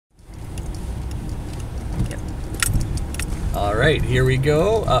Alright, here we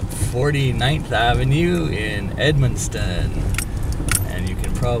go, up 49th Avenue in Edmundston. And you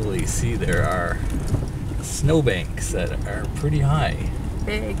can probably see there are snowbanks that are pretty high.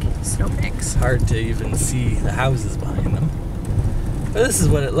 Big snowbanks. Hard to even see the houses behind them. But this is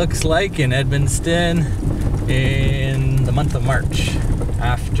what it looks like in Edmundston in the month of March,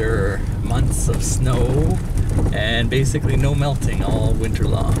 after months of snow and basically no melting all winter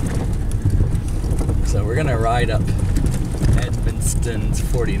long. So we're gonna ride up Edmundston's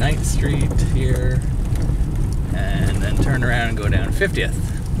 49th Street here and then turn around and go down 50th.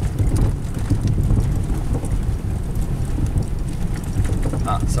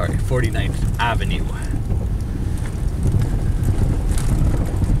 Sorry, 49th Avenue.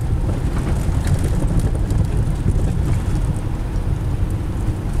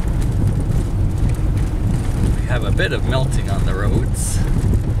 We have a bit of melting on the roads,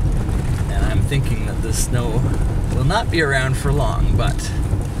 and I'm thinking that the snow will not be around for long, but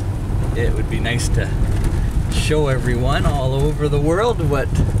it would be nice to show everyone all over the world what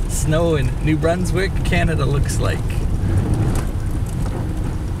snow in New Brunswick, Canada looks like.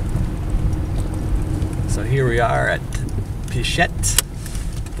 So here we are at Pichette,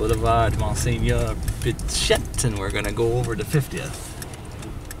 Boulevard Monseigneur Pichette, and we're gonna go over to 50th.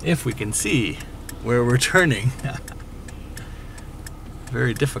 If we can see where we're turning.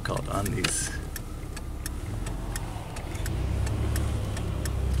 Very difficult on these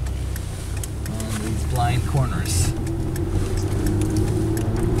blind corners.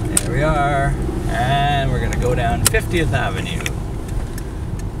 There we are, and we're gonna go down 50th Avenue.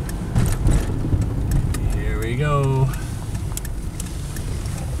 Here we go.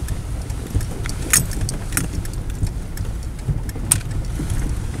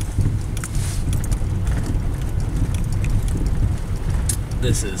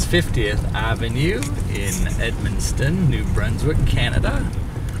 This is 50th Avenue in Edmundston, New Brunswick, Canada.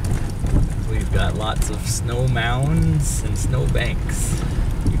 We've got lots of snow mounds and snow banks.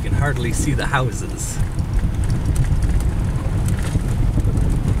 You can hardly see the houses.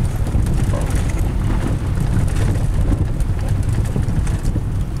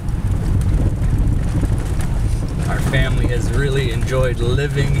 Our family has really enjoyed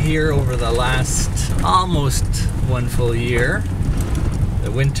living here over the last almost one full year.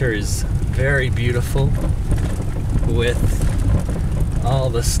 The winter is very beautiful with all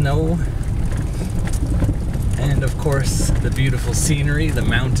the snow. And of course, the beautiful scenery, the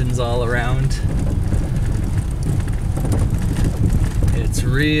mountains all around. It's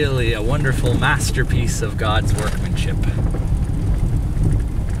really a wonderful masterpiece of God's workmanship.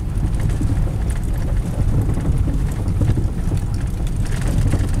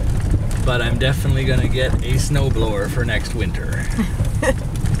 But I'm definitely gonna get a snowblower for next winter.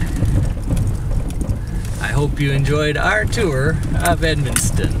 I hope you enjoyed our tour of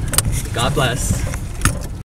Edmundston. God bless.